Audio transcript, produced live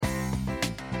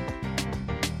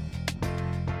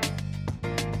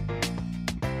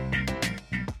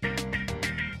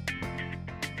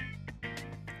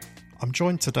I'm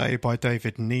joined today by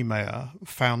David Niemeyer,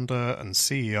 founder and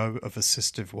CEO of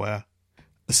Assistiveware.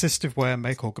 Assistiveware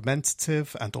make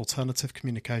augmentative and alternative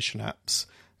communication apps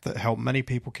that help many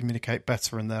people communicate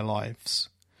better in their lives.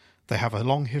 They have a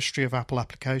long history of Apple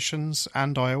applications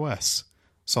and iOS,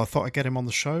 so I thought I'd get him on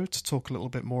the show to talk a little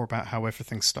bit more about how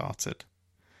everything started.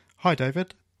 Hi,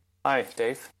 David. Hi,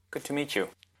 Dave. Good to meet you.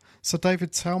 So,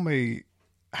 David, tell me,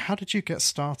 how did you get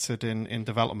started in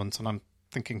development? And I'm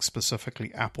thinking specifically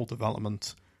Apple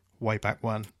development way back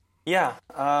when. Yeah,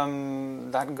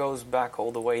 that goes back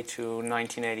all the way to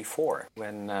 1984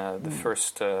 when the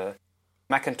first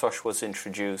Macintosh was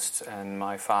introduced, and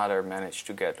my father managed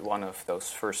to get one of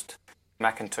those first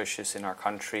Macintoshes in our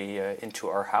country into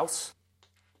our house.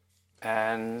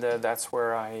 And that's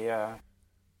where I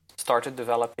started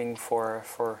developing for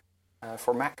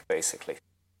Mac, basically.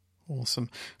 Awesome.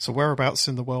 So whereabouts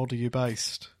in the world are you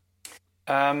based?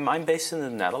 I'm based in the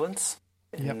Netherlands,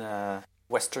 in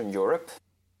Western Europe.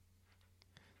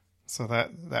 So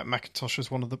that Macintosh is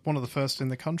one of the first in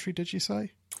the country, did you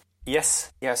say?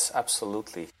 Yes,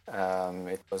 absolutely.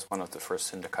 It was one of the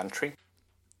first in the country.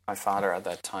 My father at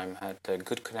that time had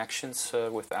good connections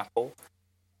with Apple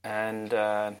and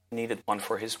needed one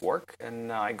for his work,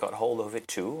 and I got hold of it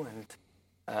too.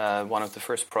 And one of the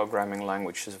first programming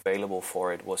languages available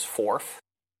for it was Forth.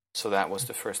 So that was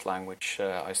the first language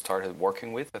I started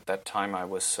working with. At that time, I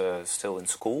was still in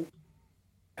school.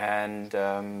 And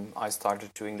I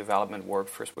started doing development work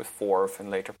first with Forth and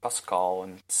later Pascal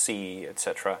and C,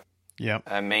 etc. Yeah.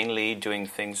 Mainly doing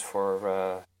things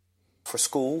for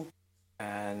school.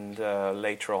 And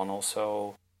later on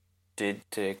also did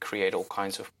create all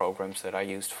kinds of programs that I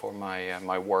used for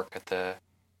my work at the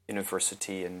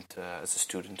university and as a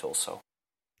student also.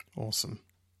 Awesome.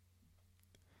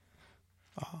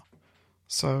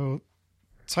 So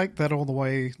take that all the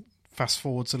way, fast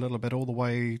forwards a little bit, all the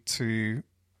way to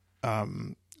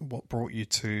what brought you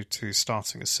to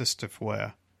starting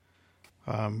Assistiveware.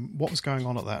 What was going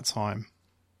on at that time?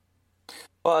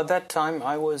 Well, at that time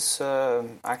I was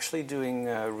actually doing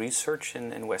research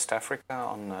in West Africa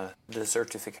on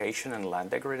desertification and land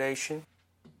degradation.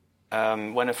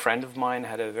 When a friend of mine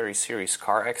had a very serious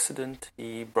car accident,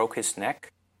 he broke his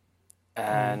neck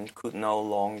and could no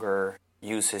longer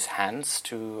use his hands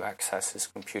to access his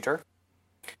computer.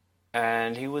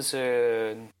 And he was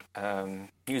a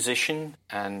musician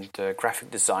and a graphic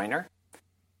designer.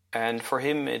 And for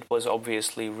him, it was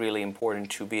obviously really important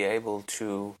to be able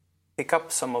to pick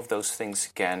up some of those things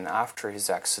again after his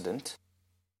accident.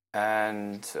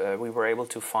 And we were able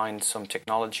to find some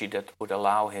technology that would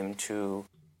allow him to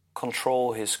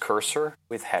control his cursor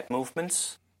with head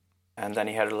movements. And then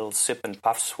he had a little sip and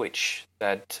puff switch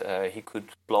that he could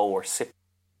blow or sip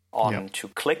on to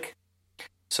click.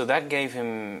 So that gave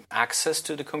him access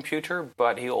to the computer,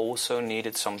 but he also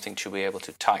needed something to be able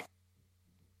to type.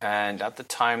 And at the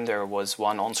time there was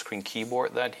one on-screen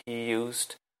keyboard that he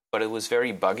used, but it was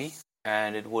very buggy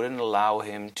and it wouldn't allow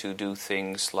him to do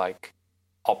things like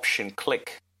option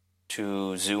click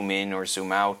to zoom in or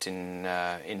zoom out in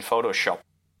Photoshop.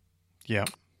 Yeah.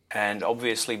 And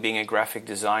obviously, being a graphic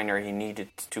designer, he needed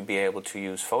to be able to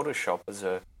use Photoshop as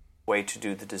a way to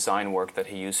do the design work that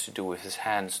he used to do with his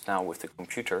hands, now with the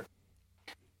computer.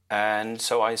 And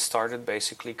so I started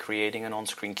basically creating an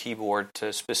on-screen keyboard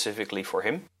specifically for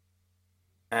him.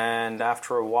 And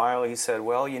after a while, he said,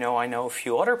 well, I know a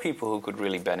few other people who could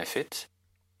really benefit.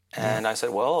 And I said,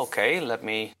 well, okay, let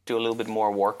me do a little bit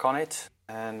more work on it.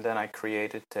 And then I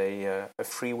created a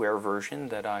freeware version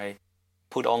that I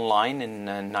put online in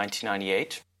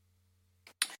 1998,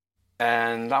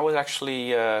 and that was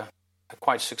actually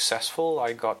quite successful.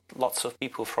 I got lots of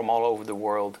people from all over the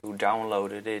world who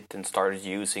downloaded it and started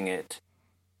using it,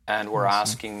 and were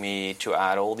asking me to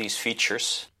add all these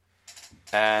features.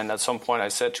 And at some point I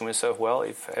said to myself, well,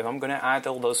 if I'm going to add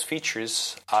all those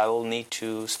features, I'll need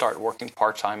to start working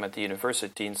part-time at the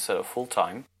university instead of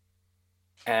full-time,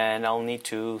 and I'll need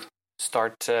to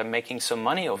start making some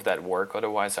money of that work,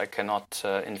 otherwise I cannot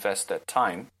invest that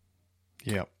time.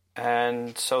 Yeah.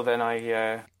 And so then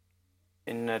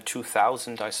in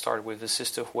 2000, I started with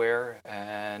Assistiveware,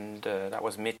 and that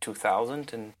was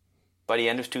mid-2000. And by the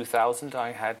end of 2000,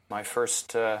 I had my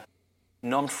first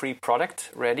non-free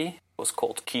product ready. It was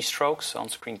called Keystrokes,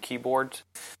 on-screen keyboard,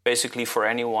 basically for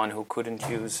anyone who couldn't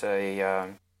use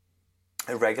a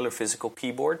regular physical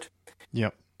keyboard.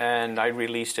 Yep. And I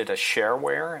released it as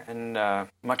shareware, and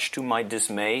much to my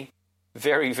dismay,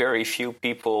 very, very few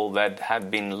people that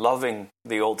had been loving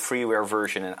the old freeware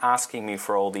version and asking me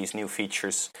for all these new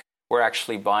features were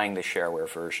actually buying the shareware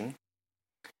version.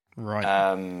 Right.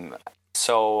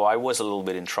 So I was a little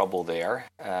bit in trouble there.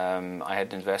 I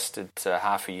had invested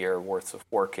half a year worth of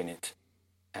work in it,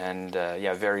 and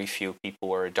very few people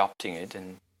were adopting it.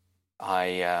 And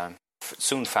I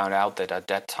soon found out that at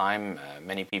that time,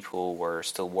 many people were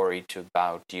still worried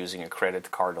about using a credit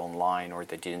card online, or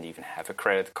they didn't even have a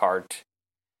credit card.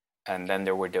 And then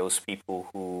there were those people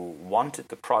who wanted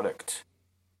the product,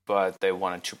 but they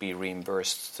wanted to be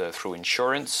reimbursed through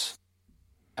insurance.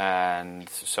 And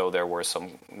so there were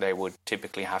they would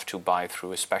typically have to buy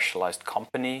through a specialized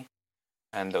company.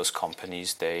 And those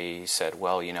companies, they said,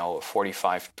 well, you know, a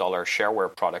 $45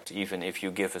 shareware product, even if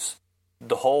you give us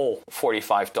the whole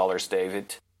 $45,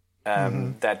 David,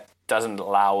 that doesn't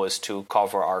allow us to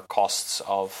cover our costs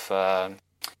of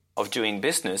doing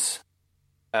business.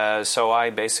 So I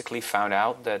basically found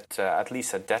out that, at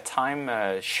least at that time,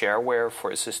 shareware for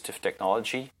assistive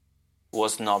technology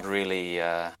was not really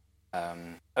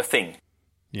a thing.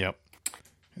 Yep.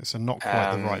 It's not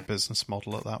quite the right business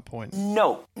model at that point.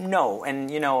 No. And,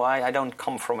 you know, I don't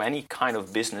come from any kind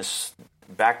of business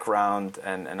background,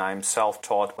 and I'm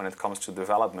self-taught when it comes to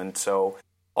development. So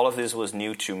all of this was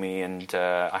new to me, and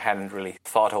I hadn't really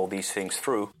thought all these things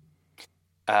through.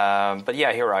 But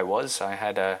yeah, here I was. I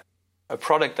had a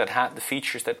product that had the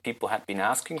features that people had been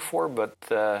asking for, but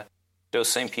those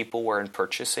same people weren't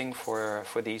purchasing for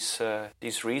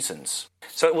these reasons.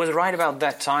 So it was right about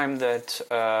that time that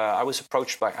I was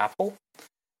approached by Apple,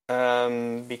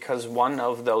 because one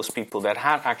of those people that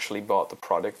had actually bought the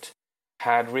product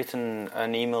had written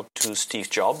an email to Steve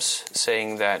Jobs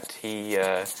saying that he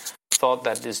thought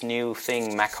that this new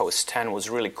thing, Mac OS X, was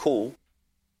really cool,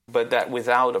 but that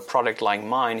without a product like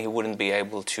mine, he wouldn't be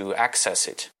able to access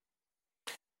it.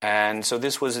 And so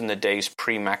this was in the days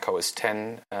pre-Mac OS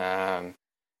X.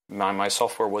 My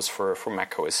software was for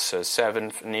Mac OS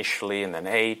 7 initially, and then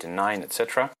 8 and 9,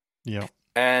 etc. Yeah.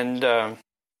 And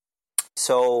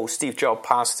so Steve Jobs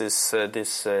passed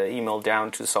this email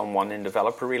down to someone in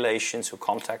developer relations who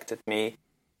contacted me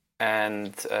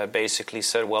and basically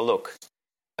said, well, look,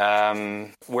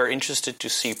 we're interested to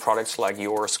see products like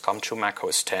yours come to Mac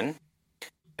OS X.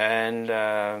 And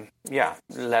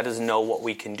let us know what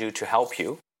we can do to help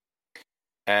you.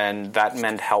 And that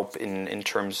meant help in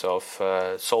terms of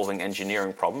solving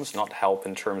engineering problems, not help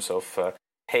in terms of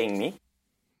paying me.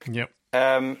 Yep.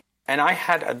 And I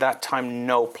had at that time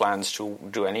no plans to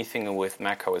do anything with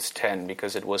Mac OS X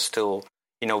because it was still,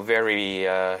 you know, very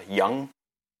young.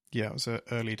 Yeah, it was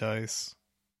early days.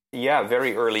 Yeah,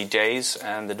 very early days,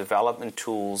 and the development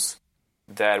tools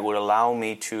that would allow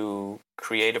me to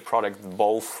create a product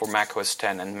both for Mac OS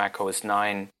X and Mac OS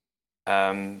 9,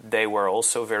 they were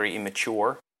also very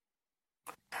immature.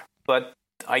 But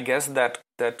I guess that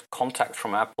contact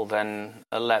from Apple then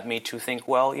led me to think,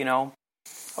 well, you know,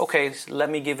 okay, let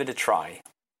me give it a try.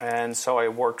 And so I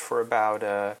worked for about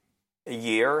a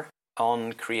year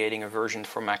on creating a version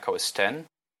for Mac OS X.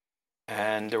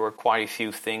 And there were quite a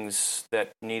few things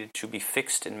that needed to be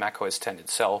fixed in Mac OS X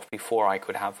itself before I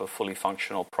could have a fully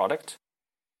functional product.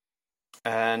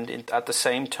 And at the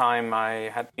same time, I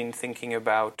had been thinking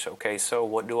about, okay, so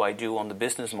what do I do on the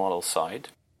business model side?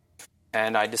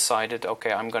 And I decided,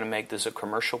 okay, I'm going to make this a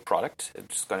commercial product.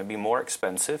 It's going to be more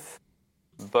expensive,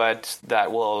 but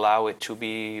that will allow it to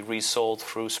be resold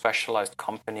through specialized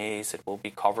companies. It will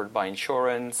be covered by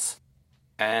insurance.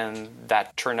 And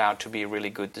that turned out to be a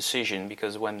really good decision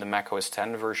because when the Mac OS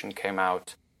X version came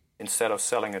out, instead of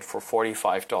selling it for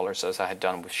 $45 as I had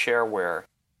done with shareware,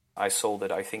 I sold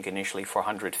it, I think, initially for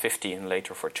 $150 and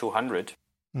later for $200.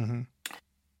 Mm-hmm.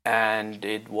 And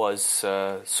it was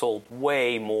sold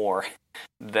way more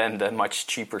than the much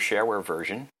cheaper shareware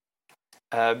version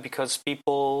because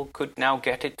people could now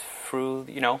get it through,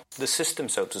 you know, the system,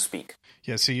 so to speak.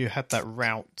 Yeah, so you had that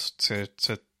route to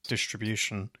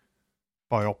distribution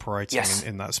by operating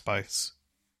in that space.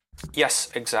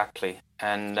 Yes, exactly.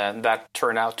 And that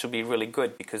turned out to be really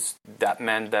good because that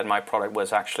meant that my product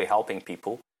was actually helping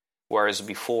people. Whereas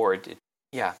before,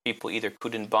 people either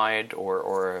couldn't buy it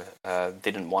or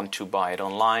didn't want to buy it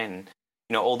online.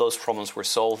 You know, all those problems were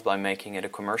solved by making it a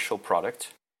commercial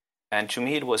product. And to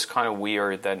me, it was kind of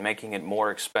weird that making it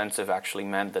more expensive actually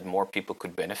meant that more people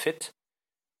could benefit.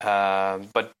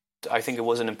 But I think it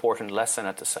was an important lesson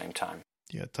at the same time.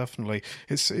 Yeah, definitely.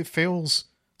 It feels,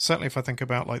 certainly if I think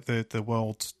about like the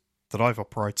world that I've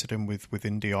operated in with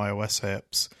indie iOS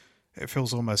apps, it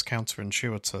feels almost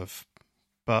counterintuitive.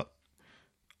 But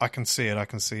I can see it. I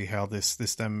can see how this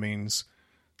then means,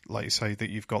 like you say, that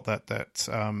you've got that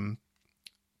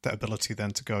ability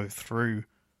then to go through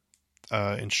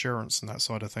insurance and that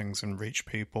side of things and reach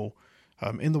people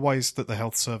in the ways that the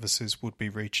health services would be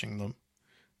reaching them.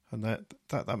 And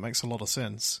that makes a lot of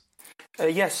sense.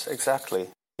 Yes, exactly.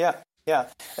 Yeah, yeah.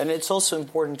 And it's also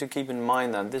important to keep in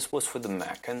mind that this was for the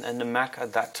Mac. And the Mac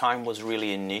at that time was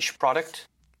really a niche product.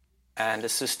 And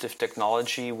assistive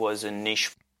technology was a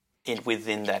niche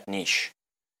within that niche.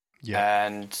 Yeah.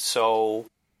 And so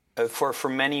for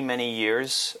many, many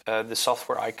years, the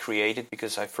software I created,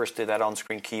 because I first did that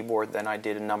on-screen keyboard, then I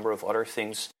did a number of other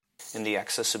things in the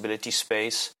accessibility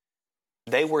space.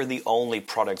 They were the only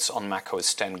products on Mac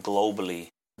OS X globally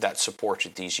that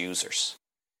supported these users.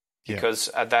 Because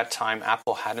at that time,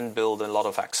 Apple hadn't built a lot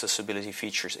of accessibility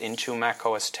features into Mac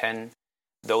OS X.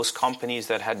 Those companies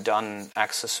that had done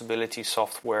accessibility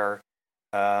software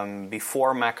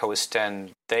before Mac OS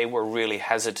X, they were really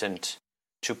hesitant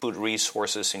to put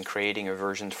resources in creating a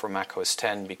version for Mac OS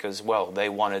X because, well, they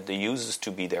wanted the users to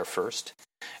be there first.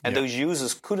 And those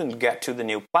users couldn't get to the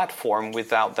new platform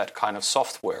without that kind of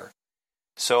software.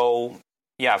 So,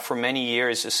 yeah, for many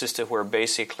years, Assistiveware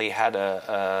basically had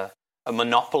a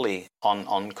monopoly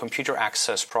on computer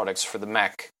access products for the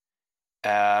Mac.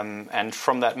 And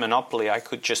from that monopoly, I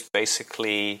could just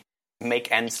basically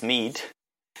make ends meet.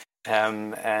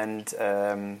 At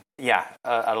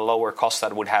a lower cost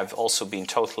that would have also been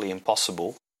totally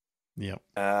impossible. Yeah.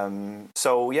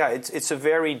 It's a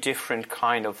very different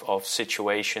kind of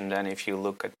situation than if you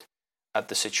look at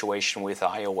the situation with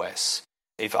iOS.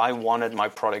 If I wanted my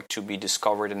product to be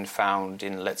discovered and found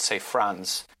in, let's say,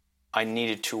 France, I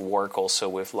needed to work also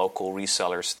with local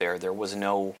resellers there. There was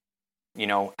no,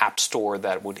 app store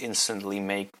that would instantly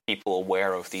make people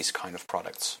aware of these kind of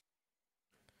products.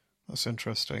 That's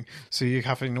interesting. So you're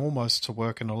having almost to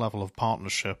work in a level of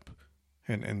partnership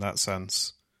in that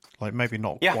sense. Like maybe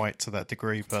not quite to that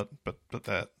degree, but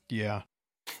that, yeah.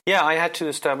 Yeah, I had to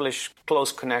establish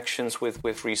close connections with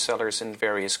resellers in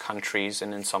various countries,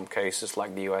 and in some cases,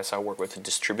 like the US, I worked with a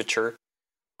distributor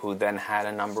who then had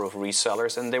a number of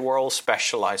resellers, and they were all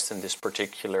specialized in this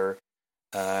particular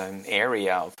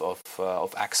area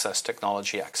of access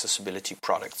technology, accessibility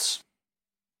products.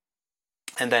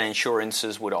 And then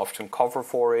insurances would often cover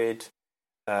for it,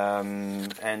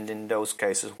 and in those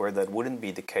cases where that wouldn't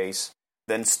be the case,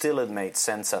 then still it made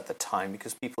sense at the time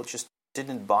because people just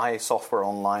didn't buy software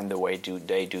online the way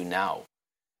they do now.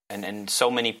 And so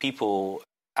many people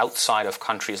outside of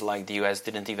countries like the US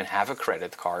didn't even have a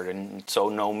credit card and so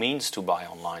no means to buy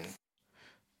online.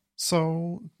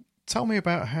 So tell me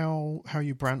about how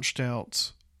you branched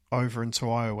out over into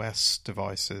iOS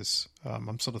devices.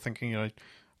 I'm sort of thinking,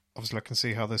 obviously I can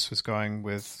see how this was going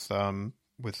with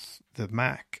the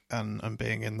Mac and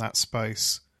being in that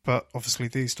space. But obviously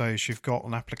these days you've got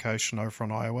an application over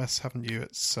on iOS, haven't you?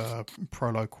 It's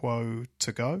Proloquo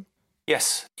to go.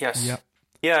 Yes. Yep.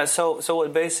 Yeah, so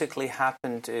what basically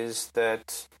happened is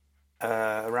that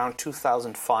around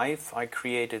 2005 I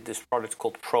created this product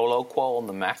called Proloquo on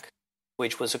the Mac,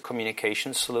 which was a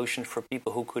communication solution for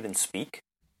people who couldn't speak.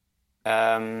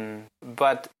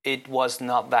 But it was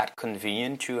not that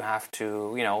convenient. You have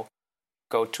to,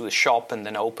 go to a shop and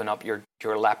then open up your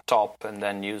laptop and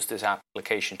then use this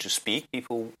application to speak.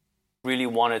 People really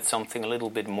wanted something a little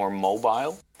bit more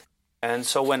mobile. And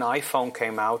so when iPhone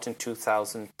came out in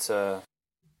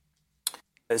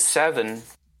 2007,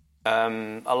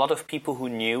 a lot of people who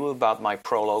knew about my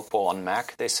Proloquo on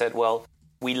Mac, they said, well,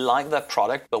 we like that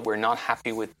product, but we're not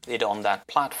happy with it on that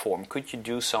platform. Could you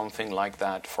do something like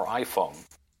that for iPhone?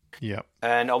 Yeah.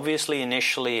 And obviously,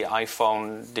 initially,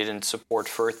 iPhone didn't support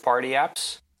third-party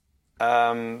apps.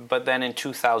 But then in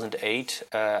 2008,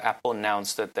 Apple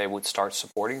announced that they would start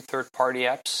supporting third-party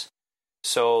apps.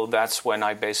 So that's when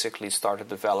I basically started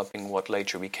developing what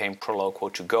later became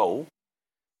Proloquo to go.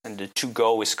 And the to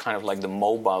go is kind of like the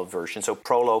mobile version. So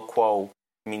Proloquo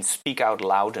means speak out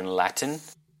loud in Latin.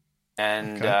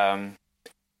 And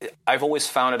I've always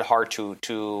found it hard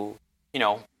to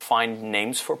find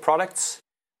names for products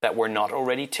that were not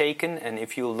already taken. And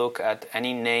if you look at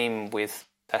any name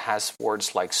that has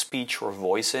words like speech or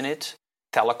voice in it,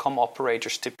 telecom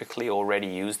operators typically already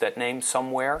use that name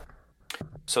somewhere.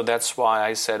 So that's why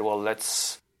I said, well,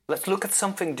 let's look at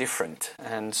something different.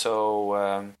 And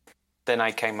so then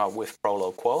I came up with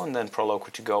Proloquo and then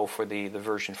Proloquo to go for the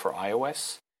version for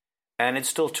iOS. And it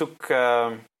still took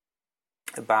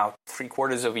about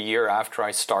 3/4 of a year after I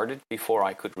started before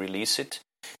I could release it.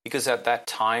 Because at that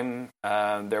time,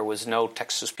 there was no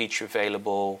text-to-speech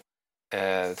available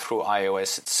through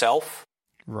iOS itself.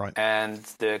 Right. And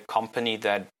the company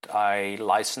that I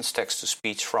licensed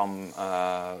text-to-speech from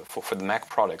for the Mac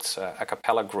products,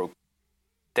 Acapella Group,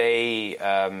 they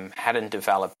hadn't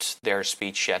developed their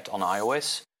speech yet on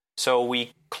iOS. So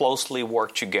we closely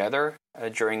worked together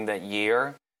during that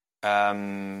year.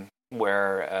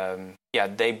 where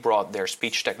they brought their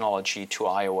speech technology to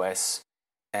iOS,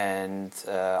 and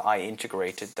I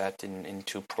integrated that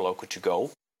into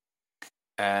Proloquo2Go.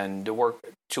 And there were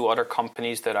two other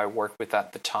companies that I worked with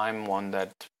at the time, one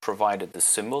that provided the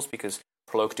symbols, because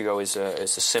Proloquo2Go is a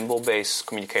symbol-based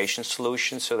communication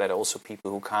solution, so that also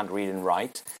people who can't read and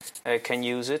write can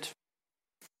use it.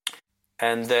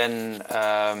 And then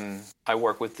I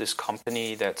work with this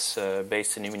company that's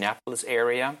based in the Minneapolis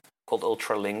area called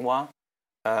Ultralingua,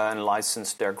 and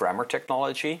licensed their grammar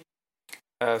technology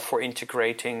for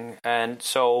integrating. And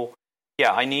so,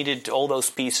 I needed all those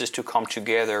pieces to come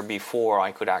together before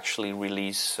I could actually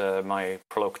release my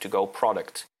Proloquo2Go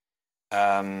product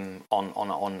on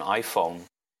iPhone.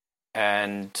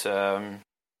 And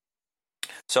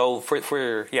so for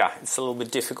it's a little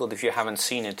bit difficult if you haven't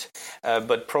seen it.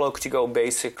 But Proloquo2Go,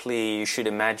 basically, you should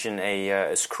imagine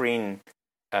a screen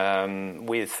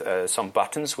with some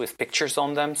buttons with pictures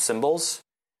on them, symbols,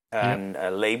 and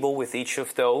a label with each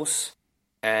of those.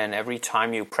 And every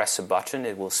time you press a button,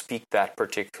 it will speak that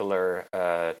particular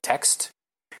text.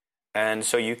 And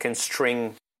so you can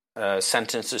string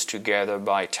sentences together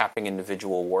by tapping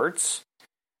individual words.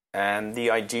 And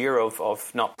the idea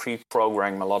of not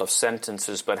pre-programming a lot of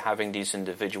sentences, but having these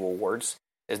individual words,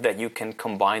 is that you can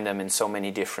combine them in so many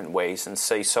different ways and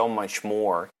say so much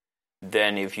more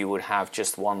than if you would have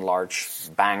just one large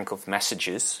bank of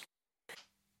messages.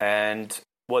 And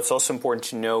what's also important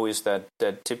to know is that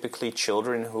typically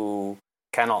children who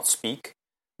cannot speak,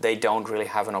 they don't really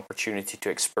have an opportunity to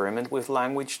experiment with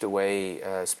language the way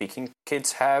speaking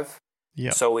kids have.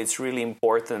 Yeah. So it's really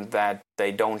important that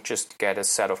they don't just get a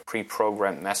set of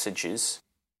pre-programmed messages,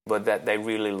 but that they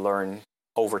really learn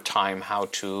over time how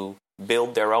to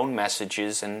build their own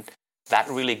messages, and that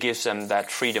really gives them that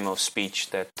freedom of speech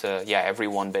that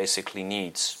everyone basically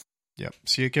needs. Yeah.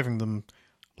 So you're giving them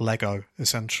Lego,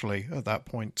 essentially, at that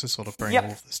point, to sort of bring all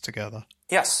of this together.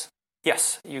 Yes,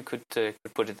 you could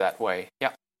put it that way.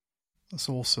 Yeah, that's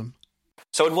awesome.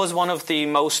 So it was one of the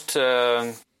most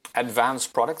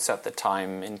advanced products at the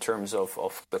time in terms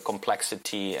of the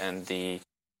complexity and the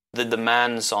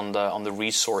demands on the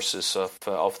resources of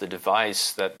the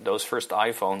device. That those first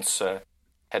iPhones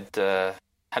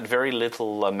had very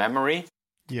little memory.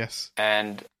 Yes,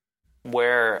 and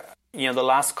where the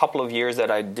last couple of years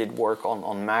that I did work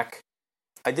on Mac,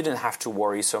 I didn't have to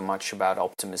worry so much about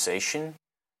optimization.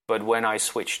 But when I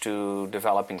switched to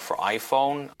developing for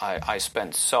iPhone, I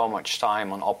spent so much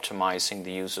time on optimizing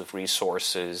the use of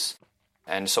resources.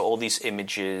 And so all these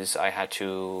images I had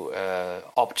to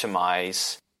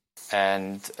optimize.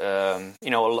 And, a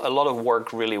lot of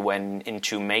work really went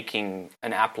into making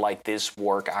an app like this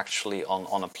work actually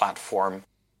on a platform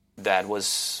that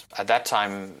was, at that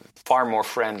time, far more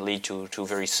friendly to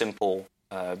very simple,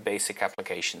 basic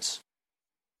applications.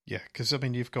 Yeah, because,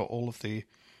 you've got all of the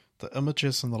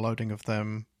images, and the loading of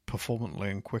them performantly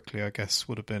and quickly, I guess,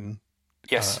 would have been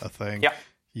a thing.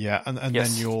 Yeah, and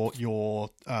then your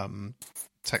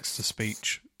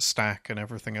text-to-speech stack and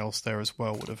everything else there as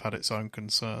well would have had its own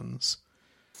concerns.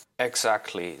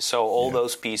 Exactly. So all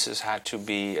those pieces had to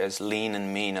be as lean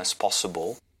and mean as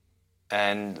possible.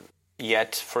 And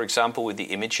yet, for example, with the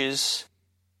images,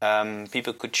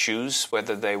 people could choose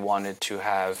whether they wanted to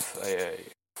have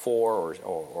 4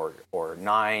 or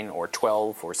 9 or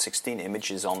 12 or 16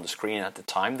 images on the screen at the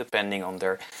time, depending on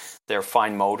their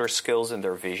fine motor skills and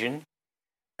their vision.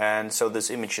 And so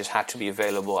those images had to be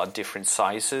available at different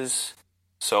sizes.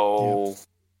 So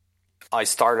I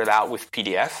started out with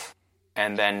PDF,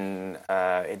 and then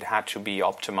it had to be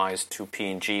optimized to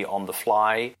PNG on the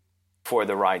fly for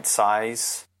the right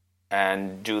size,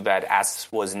 and do that as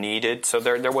was needed. So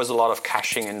there was a lot of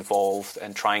caching involved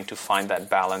and trying to find that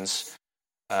balance.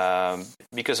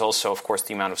 Because also, of course,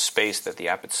 the amount of space that the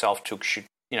app itself took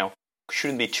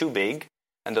shouldn't be too big.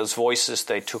 And those voices,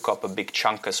 they took up a big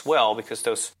chunk as well, because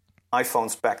those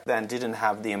iPhones back then didn't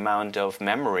have the amount of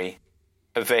memory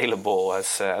available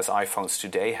as iPhones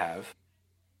today have.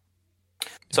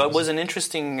 So it was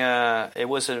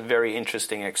a very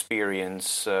interesting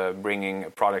experience bringing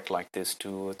a product like this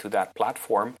to that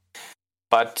platform.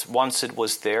 But once it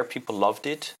was there, people loved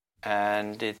it,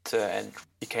 and it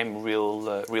became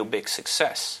real big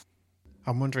success.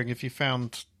 I'm wondering if you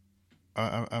found,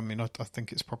 I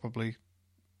think it's probably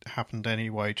happened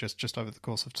anyway, just over the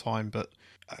course of time, but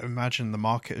I imagine the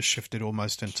market has shifted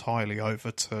almost entirely over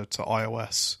to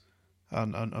iOS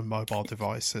and mobile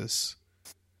devices.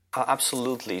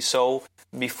 Absolutely. So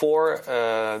before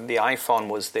the iPhone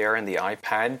was there and the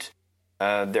iPad,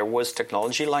 there was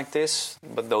technology like this,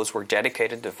 but those were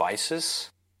dedicated devices.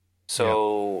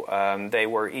 So they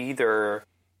were either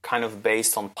kind of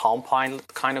based on Palm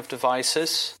Pilot kind of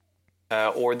devices,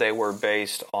 or they were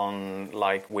based on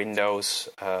like Windows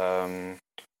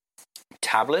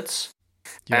tablets,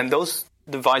 and those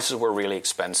devices were really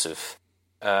expensive.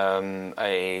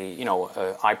 A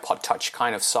iPod Touch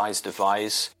kind of size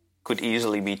device could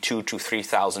easily be $2,000 to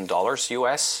 $3,000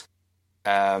 US,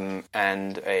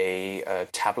 and a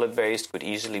tablet based could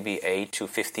easily be $8,000 to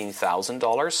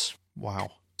 $15,000.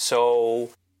 Wow! So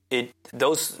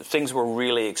those things were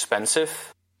really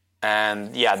expensive,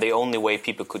 and the only way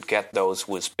people could get those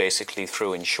was basically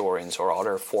through insurance or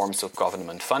other forms of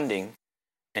government funding.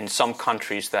 In some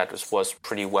countries, that was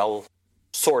pretty well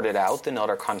sorted out. In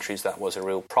other countries, that was a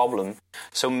real problem.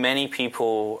 So many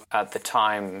people at the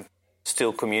time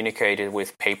still communicated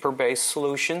with paper-based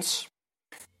solutions.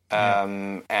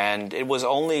 And it was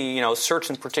only,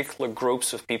 certain particular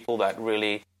groups of people that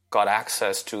really got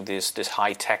access to this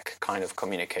high-tech kind of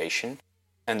communication.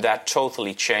 And that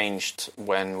totally changed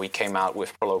when we came out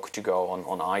with Proloquo2Go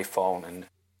on iPhone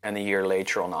and a year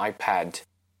later on iPad.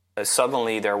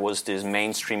 Suddenly there was this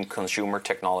mainstream consumer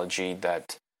technology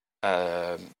that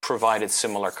provided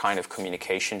similar kind of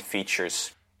communication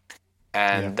features,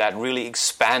 and that really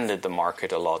expanded the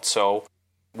market a lot. So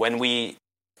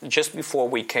just before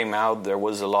we came out, there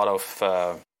was a lot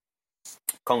of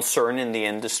concern in the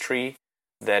industry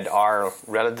that our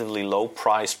relatively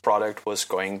low-priced product was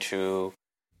going to,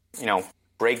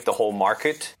 break the whole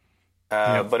market.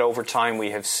 But over time,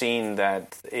 we have seen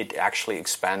that it actually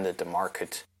expanded the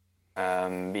market.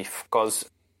 Because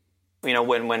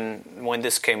when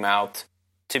this came out,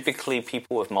 typically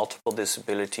people with multiple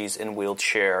disabilities in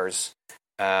wheelchairs,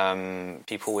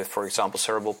 people with, for example,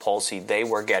 cerebral palsy, they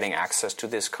were getting access to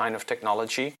this kind of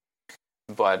technology.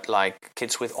 But like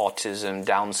kids with autism,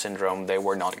 Down syndrome, they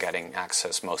were not getting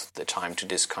access most of the time to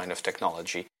this kind of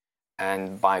technology.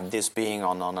 And by this being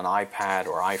on an iPad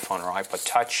or iPhone or iPod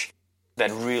Touch,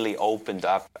 that really opened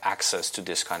up access to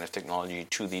this kind of technology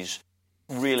to these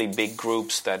really big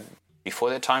groups that before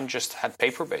that time just had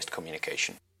paper-based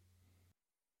communication.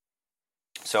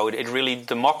 So it really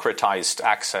democratized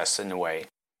access in a way.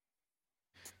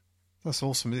 That's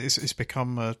awesome. It's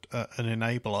become an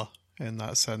enabler in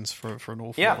that sense for an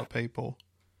awful lot of people.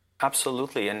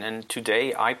 Absolutely. And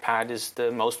today, iPad is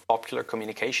the most popular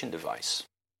communication device.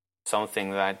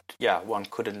 Something that, one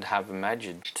couldn't have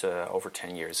imagined over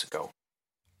 10 years ago.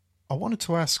 I wanted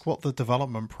to ask what the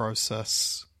development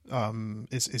process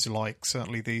is like.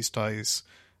 Certainly these days,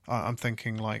 I'm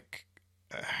thinking like,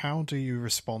 how do you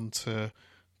respond to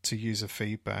user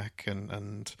feedback,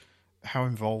 and how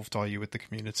involved are you with the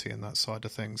community and that side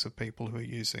of things of people who are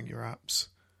using your apps?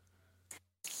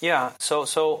 Yeah,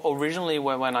 so originally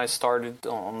when I started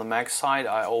on the Mac side,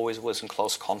 I always was in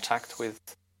close contact with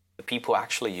the people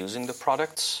actually using the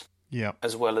products,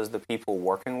 as well as the people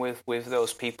working with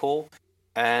those people.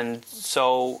 And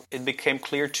so it became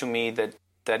clear to me that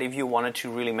if you wanted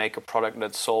to really make a product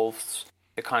that solves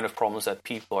the kind of problems that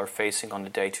people are facing on a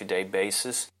day-to-day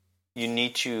basis, you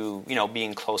need to, be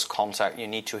in close contact. You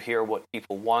need to hear what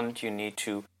people want. You need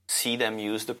to see them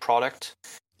use the product.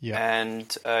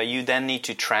 And you then need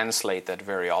to translate that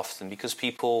very often, because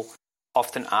people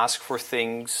often ask for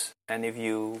things. And if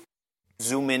you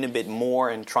zoom in a bit more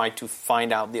and try to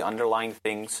find out the underlying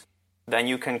things, then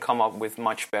you can come up with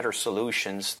much better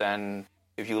solutions than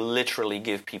if you literally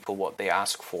give people what they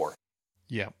ask for.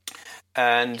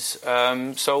 And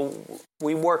so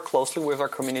we work closely with our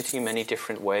community in many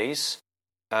different ways.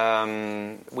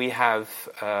 We have,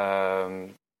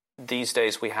 these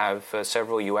days, we have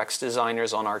several UX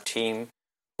designers on our team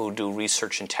who do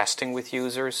research and testing with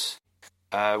users.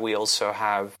 We also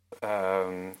have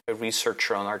a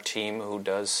researcher on our team who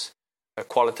does a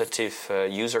qualitative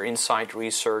user insight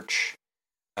research.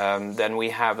 Then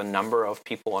we have a number of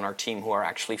people on our team who are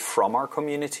actually from our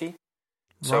community.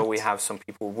 So we have some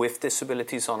people with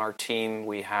disabilities on our team.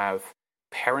 We have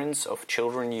parents of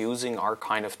children using our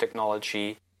kind of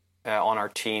technology on our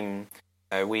team.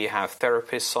 We have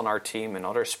therapists on our team and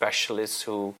other specialists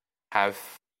who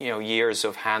have years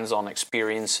of hands-on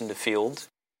experience in the field.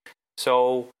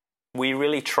 So we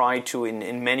really try to,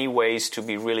 in many ways, to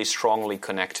be really strongly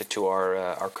connected to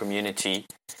our community.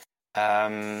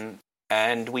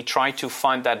 And we try to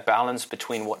find that balance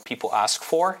between what people ask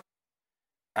for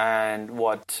and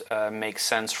what makes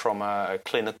sense from a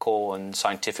clinical and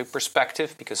scientific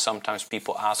perspective, because sometimes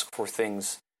people ask for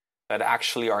things that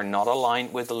actually are not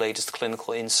aligned with the latest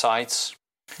clinical insights.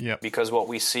 Because what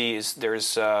we see is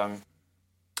there's a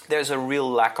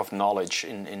real lack of knowledge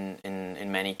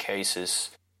in many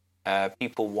cases.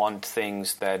 People want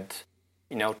things that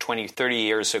 20, 30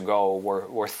 years ago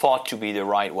were thought to be the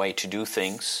right way to do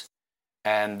things.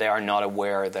 and they are not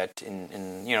aware that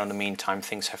in the meantime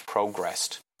things have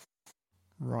progressed.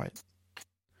 Right.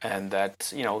 And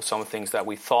that, some things that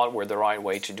we thought were the right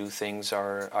way to do things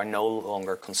are no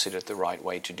longer considered the right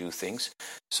way to do things.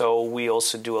 So we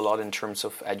also do a lot in terms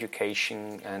of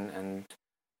education and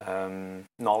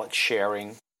knowledge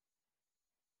sharing.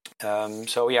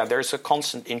 There's a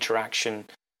constant interaction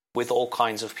with all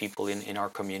kinds of people in our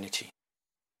community.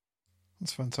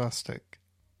 That's fantastic.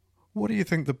 What do you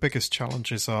think the biggest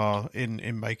challenges are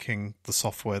in making the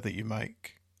software that you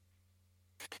make?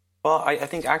 Well, I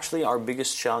think actually our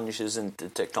biggest challenge isn't the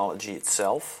technology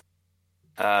itself.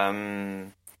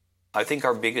 I think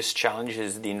our biggest challenge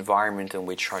is the environment in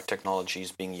which our technology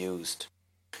is being used.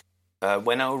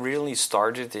 When I really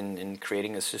started in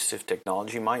creating assistive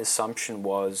technology, my assumption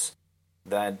was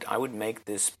that I would make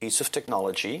this piece of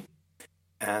technology,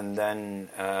 and then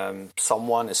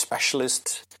someone, a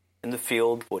specialist in the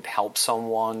field, would help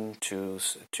someone to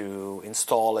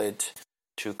install it,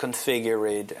 to configure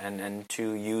it, and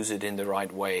to use it in the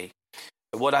right way.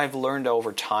 What I've learned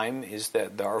over time is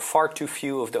that there are far too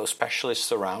few of those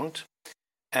specialists around,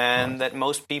 and that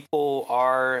most people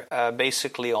are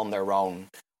basically on their own.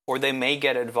 Or they may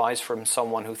get advice from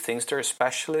someone who thinks they're a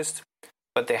specialist,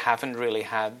 but they haven't really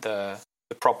had the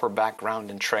proper background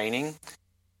and training.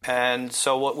 And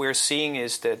so what we're seeing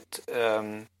is that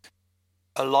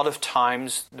a lot of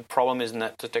times the problem is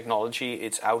not the technology,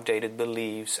 it's outdated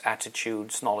beliefs,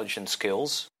 attitudes, knowledge, and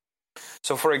skills.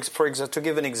 So for example, to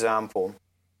give an example,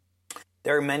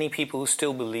 there are many people who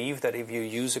still believe that if you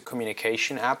use a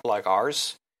communication app like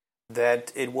ours,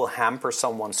 that it will hamper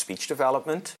someone's speech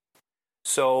development.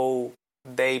 So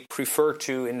they prefer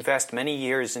to invest many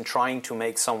years in trying to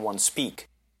make someone speak,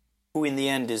 who in the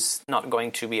end is not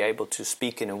going to be able to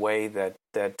speak in a way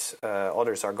that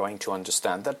others are going to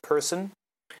understand that person.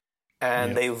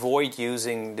 And they avoid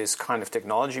using this kind of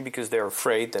technology because they're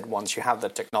afraid that once you have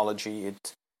that technology,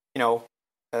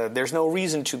 there's no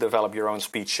reason to develop your own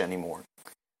speech anymore.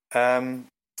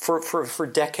 For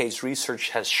decades,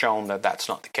 research has shown that that's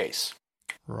not the case.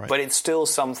 Right. But it's still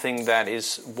something that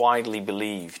is widely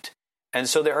believed. And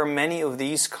so there are many of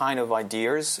these kind of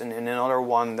ideas. And another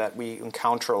one that we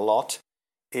encounter a lot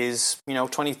is,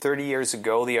 20, 30 years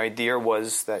ago, the idea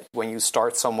was that when you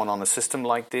start someone on a system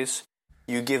like this,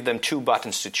 you give them 2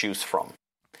 buttons to choose from.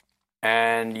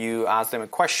 And you ask them a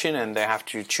question and they have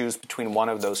to choose between one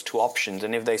of those 2 options.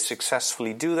 And if they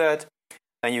successfully do that,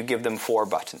 then you give them 4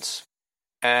 buttons.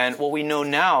 And what we know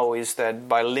now is that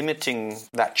by limiting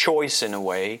that choice in a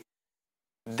way,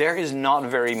 there is not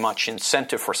very much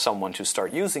incentive for someone to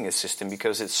start using a system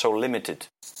because it's so limited.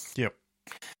 Yep.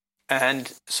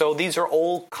 And so these are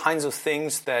all kinds of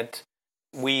things that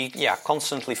we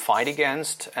constantly fight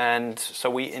against. And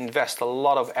so we invest a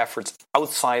lot of efforts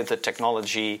outside the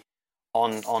technology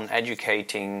on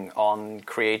educating, on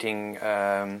creating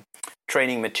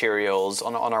training materials.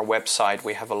 On our website,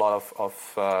 we have a lot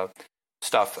of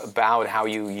stuff about how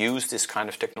you use this kind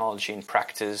of technology in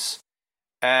practice.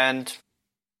 And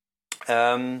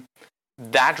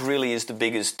that really is the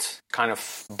biggest kind of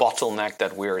bottleneck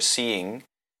that we're seeing.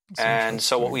 And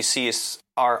so what we see is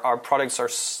our products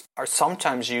are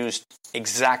sometimes used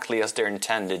exactly as they're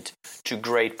intended to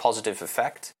great positive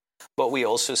effect. But we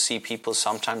also see people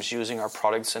sometimes using our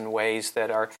products in ways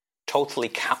that are totally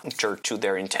counter to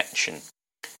their intention.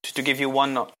 To give you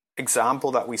one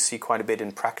example that we see quite a bit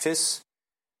in practice.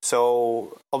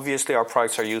 So obviously our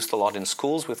products are used a lot in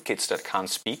schools with kids that can't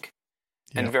speak.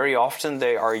 Yep. And very often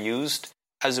they are used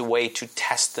as a way to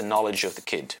test the knowledge of the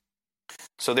kid.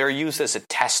 So they're used as a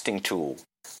testing tool.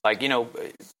 Like,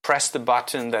 press the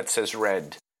button that says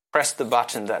red, press the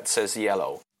button that says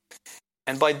yellow.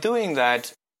 And by doing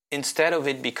that, instead of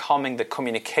it becoming the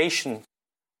communication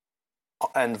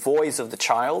and voice of the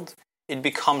child, it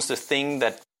becomes the thing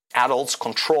that adults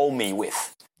control me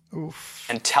with. Oof.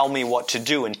 And tell me what to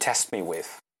do and test me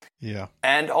with. Yeah.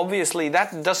 And obviously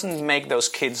that doesn't make those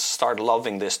kids start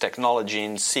loving this technology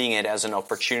and seeing it as an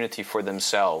opportunity for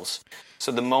themselves.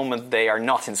 So the moment they are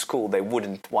not in school, they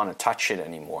wouldn't want to touch it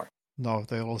anymore. No,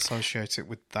 they'll associate it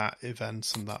with that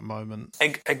event and that moment.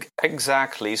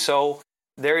 Exactly. So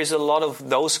there is a lot of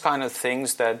those kind of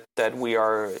things that we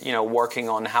are, working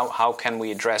on. How can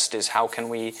we address this? How can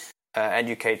we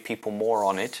educate people more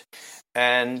on it?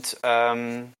 And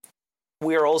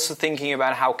we are also thinking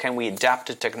about how can we adapt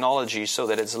the technology so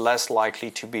that it's less likely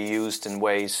to be used in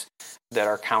ways that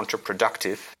are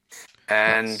counterproductive.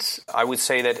 And yes. I would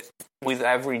say that with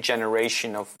every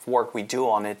generation of work we do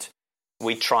on it,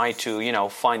 we try to,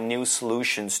 find new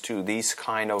solutions to these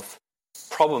kind of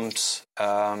problems.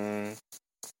 So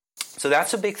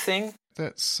that's a big thing.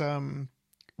 That's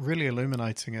really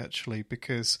illuminating, actually,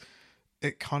 because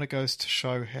it kind of goes to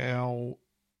show how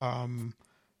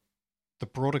the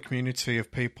broader community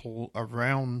of people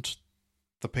around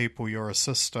the people you're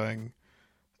assisting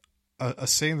are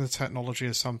seeing the technology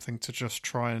as something to just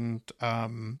try and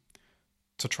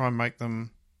make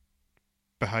them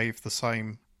behave the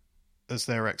same as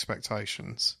their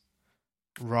expectations,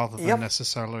 rather than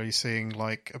necessarily seeing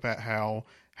like about how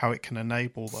it can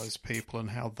enable those people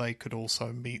and how they could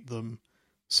also meet them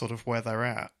sort of where they're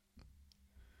at.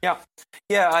 Yeah.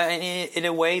 In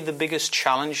a way, the biggest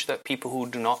challenge that people who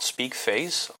do not speak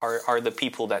face are the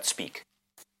people that speak.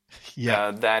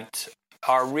 That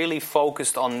are really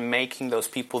focused on making those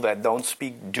people that don't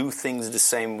speak do things the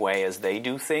same way as they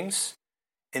do things,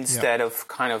 instead of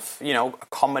kind of,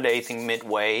 accommodating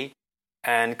midway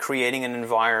and creating an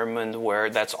environment where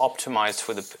that's optimized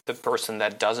for the person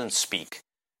that doesn't speak.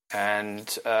 And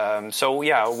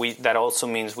that also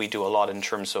means we do a lot in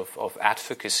terms of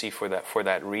advocacy for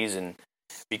that reason,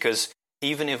 because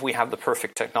even if we have the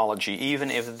perfect technology,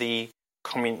 even if the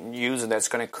user that's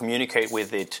going to communicate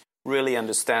with it really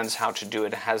understands how to do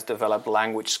it, has developed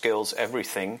language skills,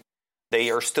 everything, they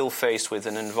are still faced with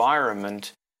an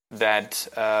environment that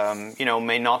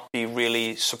may not be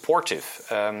really supportive.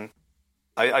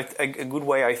 A good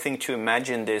way, I think, to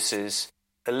imagine this is,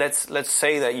 let's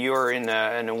say that you're in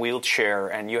a wheelchair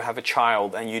and you have a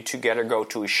child and you together go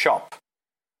to a shop.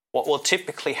 What will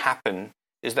typically happen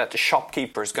is that the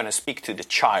shopkeeper is going to speak to the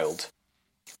child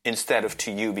instead of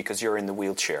to you because you're in the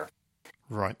wheelchair.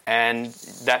 Right. And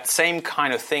that same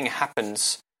kind of thing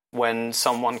happens when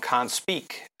someone can't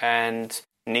speak and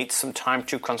needs some time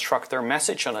to construct their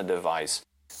message on a device.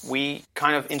 We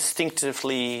kind of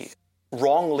instinctively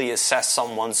wrongly assess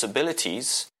someone's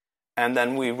abilities, and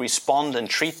then we respond and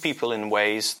treat people in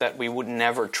ways that we would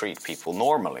never treat people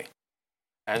normally.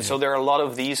 And so there are a lot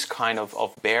of these kind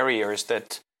of barriers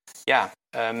that,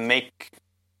 make,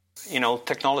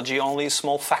 technology only a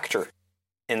small factor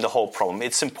in the whole problem.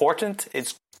 It's important.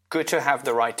 It's good to have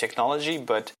the right technology,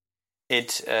 but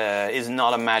it is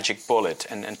not a magic bullet.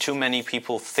 And too many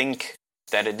people think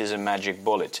that it is a magic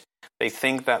bullet. They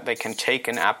think that they can take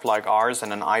an app like ours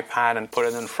and an iPad and put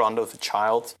it in front of a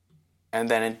child, and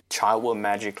then a child will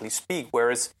magically speak.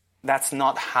 Whereas that's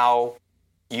not how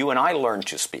you and I learn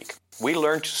to speak. We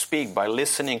learn to speak by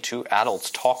listening to adults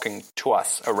talking to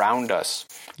us, around us,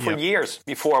 for years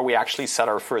before we actually said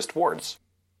our first words.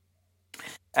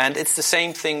 And it's the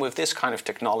same thing with this kind of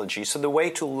technology. So the way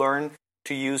to learn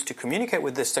to communicate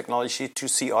with this technology is to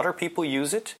see other people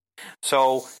use it.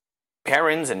 So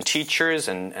parents and teachers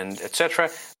and etc.,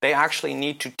 they actually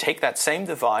need to take that same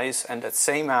device and that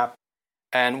same app,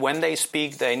 and when they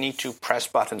speak, they need to press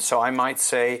buttons. So I might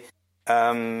say,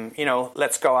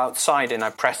 let's go outside, and I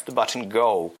press the button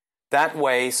go. That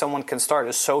way, someone can start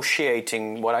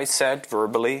associating what I said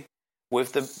verbally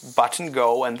with the button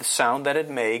go and the sound that it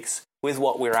makes with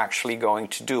what we're actually going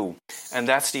to do. And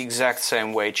that's the exact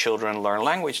same way children learn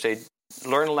language. They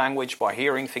learn language by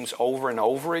hearing things over and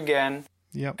over again,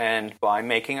 and by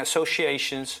making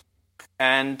associations.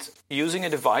 And using a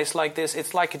device like this,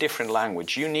 it's like a different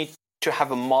language. You need to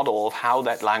have a model of how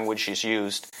that language is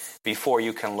used before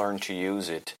you can learn to use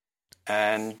it.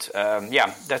 And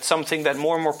that's something that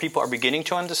more and more people are beginning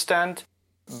to understand,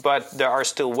 but there are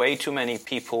still way too many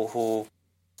people who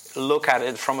look at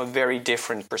it from a very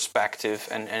different perspective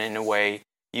and in a way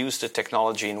use the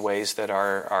technology in ways that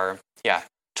are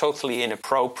totally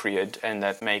inappropriate, and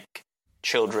that make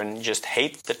children just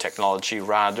hate the technology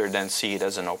rather than see it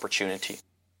as an opportunity.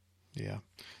 Yeah.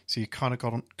 So you kind of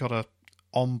got to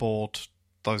onboard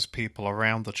those people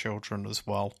around the children as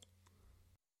well.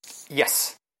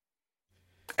 Yes.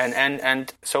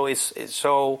 And so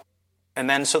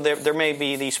there may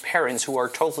be these parents who are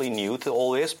totally new to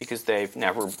all this because they've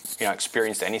never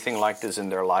experienced anything like this in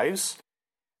their lives,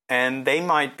 and they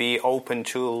might be open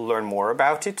to learn more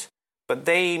about it, but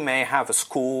they may have a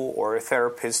school or a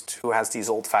therapist who has these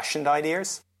old-fashioned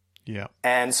ideas. Yeah.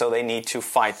 And so they need to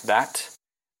fight that.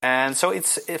 And so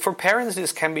for parents,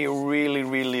 this can be a really,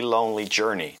 really lonely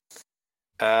journey.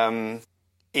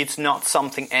 It's not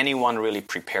something anyone really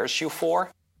prepares you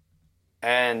for.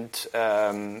 And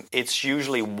it's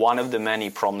usually one of the many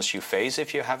problems you face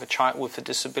if you have a child with a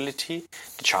disability.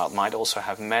 The child might also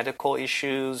have medical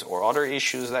issues or other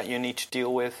issues that you need to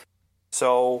deal with.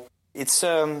 So it's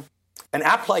an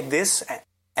app like this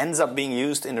ends up being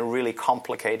used in a really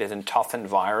complicated and tough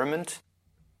environment.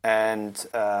 And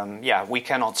we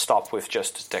cannot stop with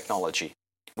just technology.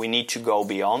 We need to go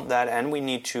beyond that, and we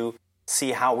need to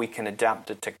see how we can adapt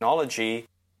the technology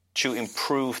to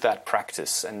improve that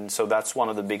practice. And so that's one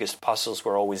of the biggest puzzles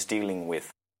we're always dealing with.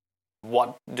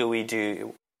 what do we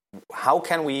do? How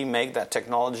can we make that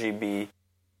technology be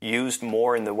used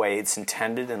more in the way it's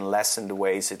intended and less in the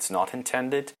ways it's not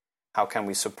intended? How can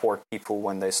we support people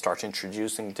when they start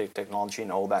introducing technology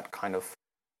and all that kind of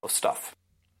stuff?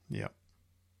 Yeah.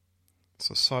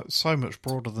 So much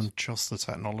broader than just the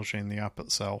technology in the app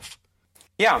itself.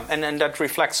 Yeah, and that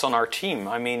reflects on our team.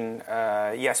 I mean,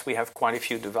 yes, we have quite a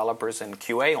few developers and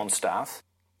QA on staff,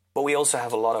 but we also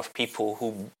have a lot of people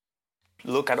who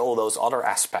look at all those other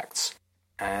aspects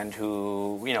and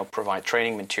who, provide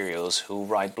training materials, who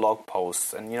write blog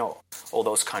posts and, all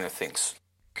those kind of things.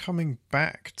 Coming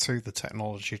back to the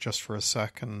technology just for a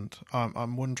second,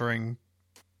 I'm wondering,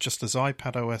 just as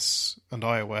iPadOS and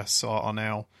iOS are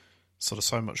now sort of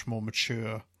so much more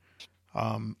mature,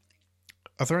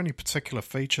 are there any particular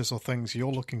features or things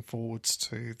you're looking forwards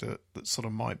to that sort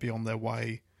of might be on their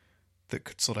way that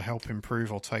could sort of help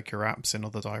improve or take your apps in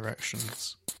other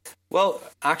directions? Well,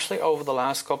 actually, over the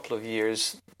last couple of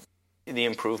years, the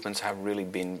improvements have really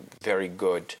been very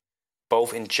good,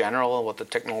 both in general, what the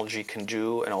technology can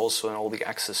do, and also in all the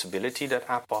accessibility that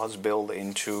Apple has built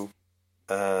into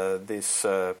this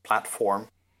platform.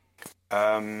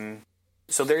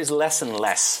 So there is less and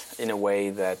less, in a way,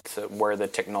 that where the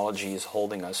technology is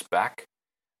holding us back.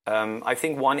 I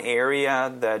think one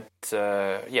area that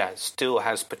still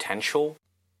has potential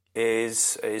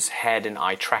is head and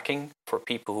eye tracking for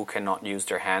people who cannot use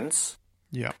their hands.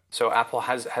 Yeah. So Apple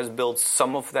has built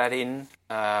some of that in.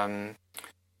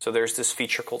 So there's this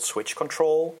feature called switch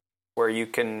control, where you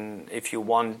can, if you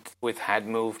want, with head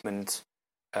movement,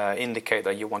 indicate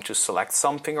that you want to select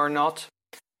something or not.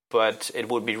 But it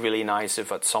would be really nice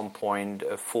if at some point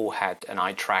a full head and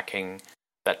eye tracking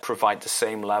that provide the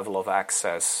same level of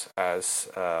access as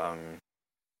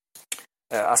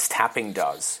tapping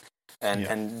does.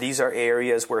 And these are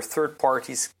areas where third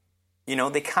parties,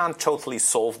 they can't totally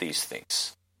solve these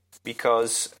things,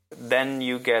 because then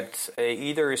you get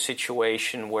either a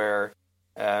situation where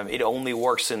it only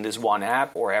works in this one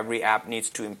app, or every app needs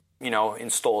to,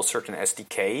 install a certain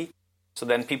SDK. So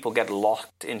then people get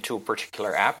locked into a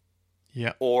particular app.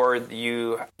 Yeah. Or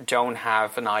you don't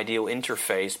have an ideal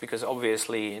interface, because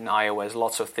obviously in iOS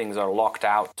lots of things are locked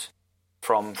out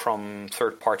from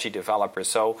third-party developers.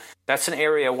 So that's an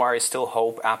area where I still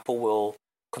hope Apple will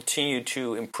continue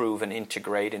to improve and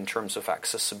integrate in terms of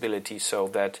accessibility, so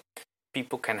that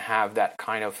people can have that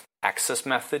kind of access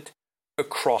method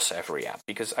across every app,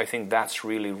 because I think that's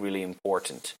really, really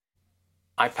important.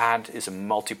 iPad is a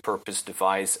multi-purpose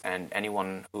device, and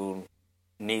anyone who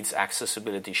needs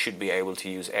accessibility should be able to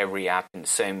use every app in the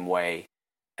same way,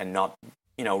 and not,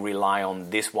 rely on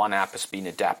this one app has been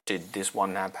adapted, this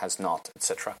one app has not,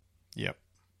 etc. Yep.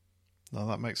 No,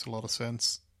 that makes a lot of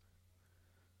sense.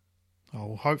 Oh,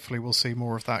 well, hopefully we'll see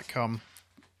more of that come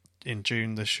in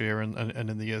June this year and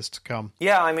in the years to come.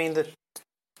 Yeah, I mean, the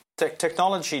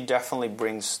technology definitely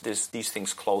brings these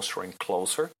things closer and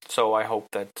closer. So I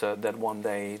hope that one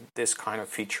day this kind of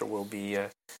feature will be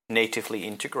natively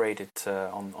integrated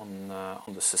on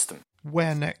the system.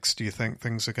 Where next do you think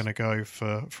things are going to go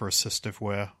for assistive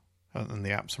wear and the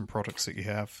apps and products that you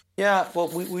have? Yeah, well,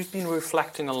 we've been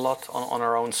reflecting a lot on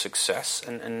our own success,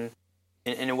 and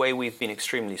in a way we've been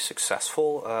extremely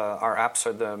successful. Our apps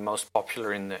are the most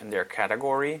popular in their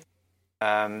category.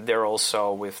 They're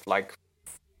also with 4.7,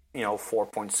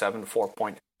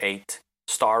 4.8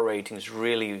 star ratings,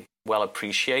 really well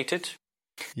appreciated.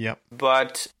 Yep.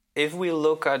 But if we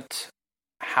look at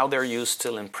how they're used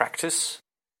still in practice,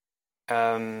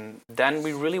 then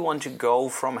we really want to go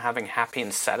from having happy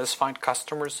and satisfied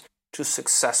customers to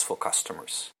successful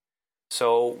customers.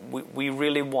 So we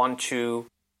really want to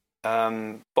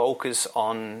focus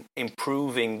on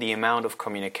improving the amount of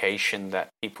communication that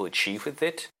people achieve with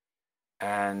it,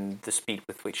 and the speed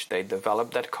with which they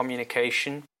develop that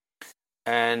communication.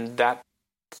 And that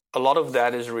a lot of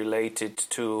that is related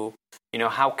to,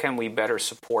 how can we better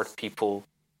support people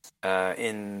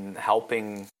in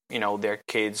helping, their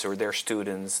kids or their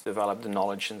students develop the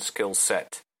knowledge and skill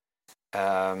set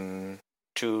for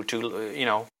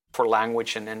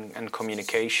language and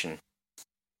communication.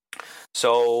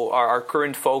 So our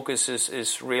current focus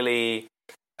is really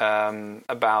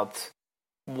about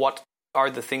what are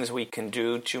the things we can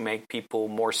do to make people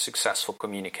more successful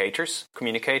communicators.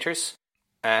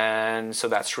 And so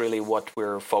that's really what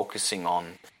we're focusing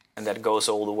on. And that goes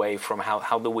all the way from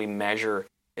how do we measure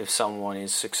if someone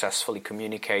is successfully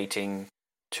communicating,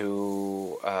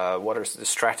 to what are the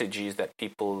strategies that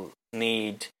people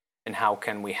need, and how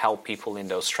can we help people in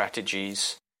those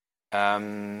strategies.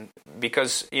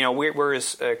 Because, we're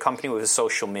a company with a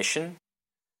social mission.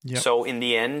 Yep. So in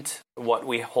the end, what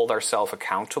we hold ourselves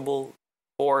accountable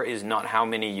for is not how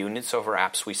many units of our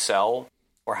apps we sell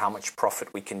or how much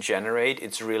profit we can generate.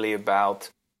 It's really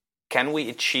about, can we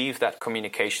achieve that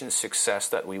communication success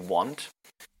that we want?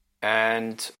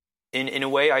 And in a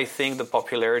way, I think the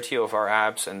popularity of our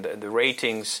apps and the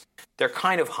ratings, they're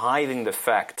kind of hiding the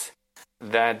fact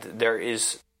that there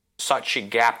is such a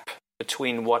gap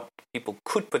between what people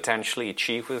could potentially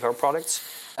achieve with our products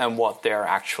and what they're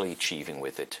actually achieving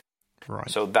with it. Right.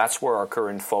 So that's where our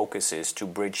current focus is, to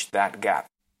bridge that gap.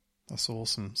 That's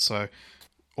awesome. So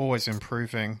always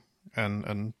improving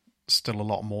and still a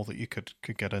lot more that you could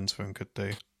get into and could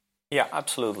do. Yeah,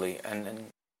 absolutely.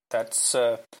 And that's,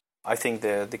 I think,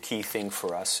 the key thing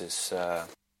for us is,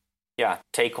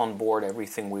 take on board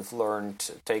everything we've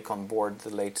learned, take on board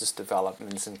the latest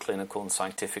developments in clinical and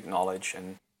scientific knowledge,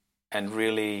 and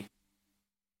really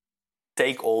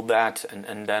take all that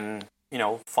and then,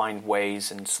 find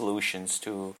ways and solutions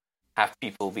to have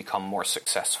people become more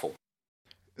successful.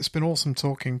 It's been awesome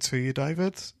talking to you,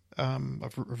 David.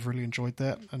 I've really enjoyed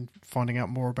that and finding out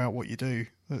more about what you do.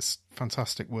 That's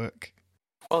fantastic work.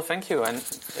 Well, thank you, and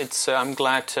it's I'm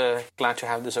glad to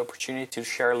have this opportunity to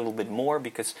share a little bit more,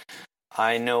 because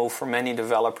I know for many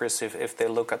developers, if they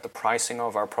look at the pricing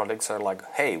of our products, they're like,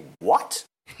 "Hey, what?"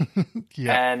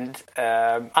 Yeah. And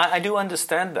I do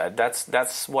understand that.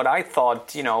 That's what I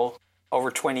thought, over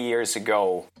 20 years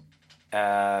ago.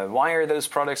 Why are those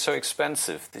products so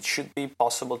expensive? It should be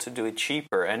possible to do it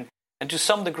cheaper. And to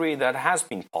some degree, that has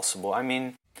been possible. I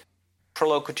mean,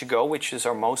 Proloquo To Go, which is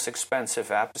our most expensive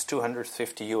app, is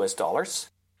 $250.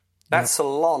 That's a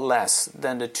lot less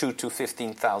than the 2 to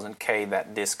 15,000 K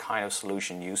that this kind of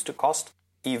solution used to cost,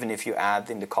 even if you add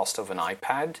in the cost of an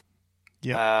iPad.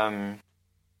 Yeah.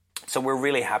 So we're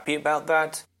really happy about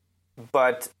that.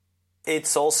 But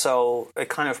it's also a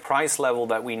kind of price level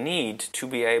that we need to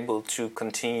be able to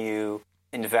continue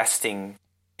investing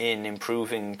in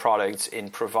improving products, in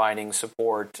providing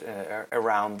support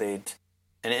around it,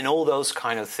 and in all those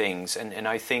kind of things. And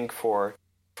I think for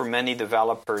many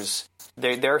developers,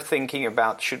 they're thinking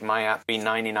about, should my app be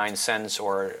 99 cents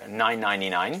or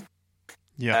 $9.99?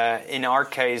 Yeah. In our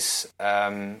case,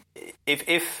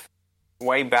 if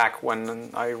way back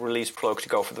when I released Proloquo To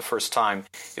Go for the first time,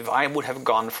 if I would have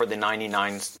gone for the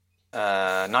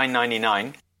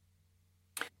 $9.99,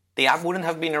 the app wouldn't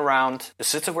have been around, the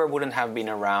systemware wouldn't have been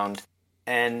around,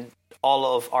 and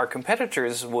all of our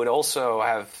competitors would also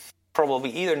have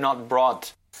probably either not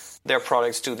brought their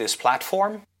products to this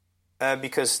platform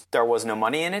because there was no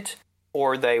money in it,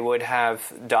 or they would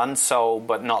have done so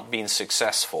but not been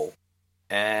successful.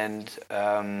 And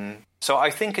so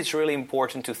I think it's really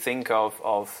important to think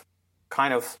of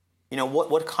kind of,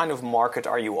 what kind of market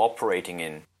are you operating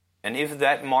in? And if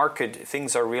that market,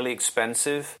 things are really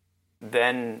expensive,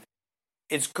 then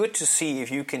it's good to see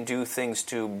if you can do things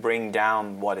to bring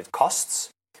down what it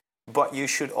costs. But you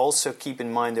should also keep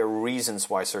in mind there are reasons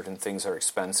why certain things are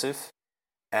expensive.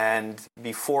 And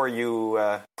before you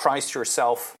price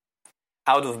yourself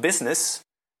out of business,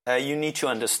 you need to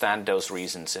understand those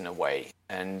reasons in a way.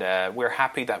 And we're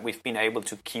happy that we've been able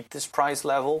to keep this price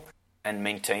level and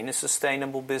maintain a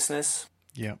sustainable business.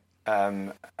 Yeah.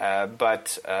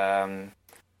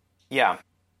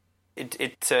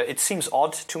 It seems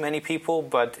odd to many people,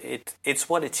 but it's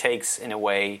what it takes in a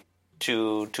way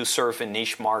to serve a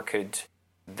niche market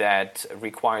that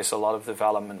requires a lot of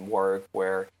development work,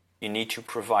 where you need to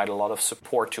provide a lot of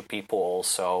support to people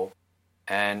also.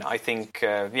 And I think,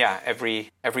 every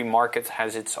market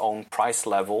has its own price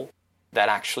level that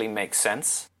actually makes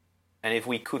sense. And if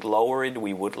we could lower it,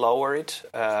 we would lower it.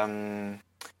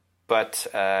 But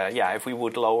if we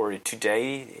would lower it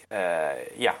today,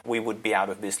 we would be out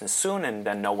of business soon, and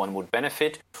then no one would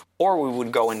benefit. Or we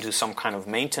would go into some kind of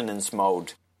maintenance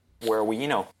mode where we,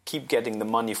 keep getting the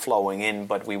money flowing in,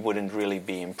 but we wouldn't really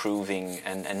be improving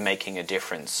and making a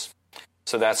difference.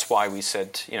 So that's why we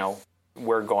said,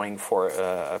 we're going for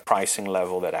a pricing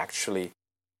level that actually,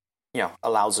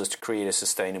 allows us to create a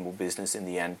sustainable business in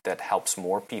the end that helps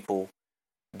more people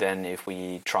than if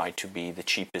we try to be the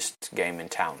cheapest game in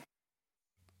town.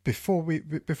 Before we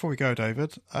go,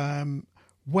 David,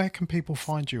 where can people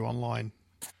find you online?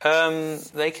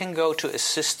 They can go to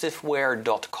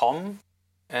assistiveware.com,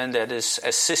 and that is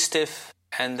assistive,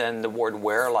 and then the word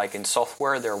ware, like in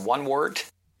software, they're one word.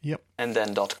 Yep. And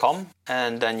then .com,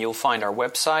 and then you'll find our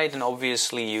website, and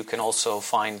obviously you can also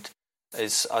find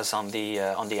us on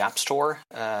the App Store.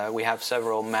 We have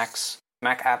several Mac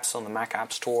apps on the Mac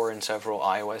App Store and several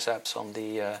iOS apps on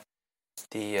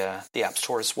the App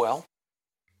Store as well.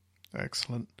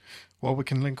 Excellent. Well, we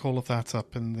can link all of that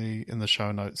up in the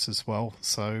show notes as well.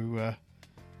 So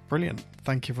brilliant.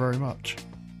 Thank you very much.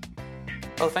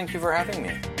 Oh, thank you for having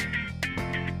me.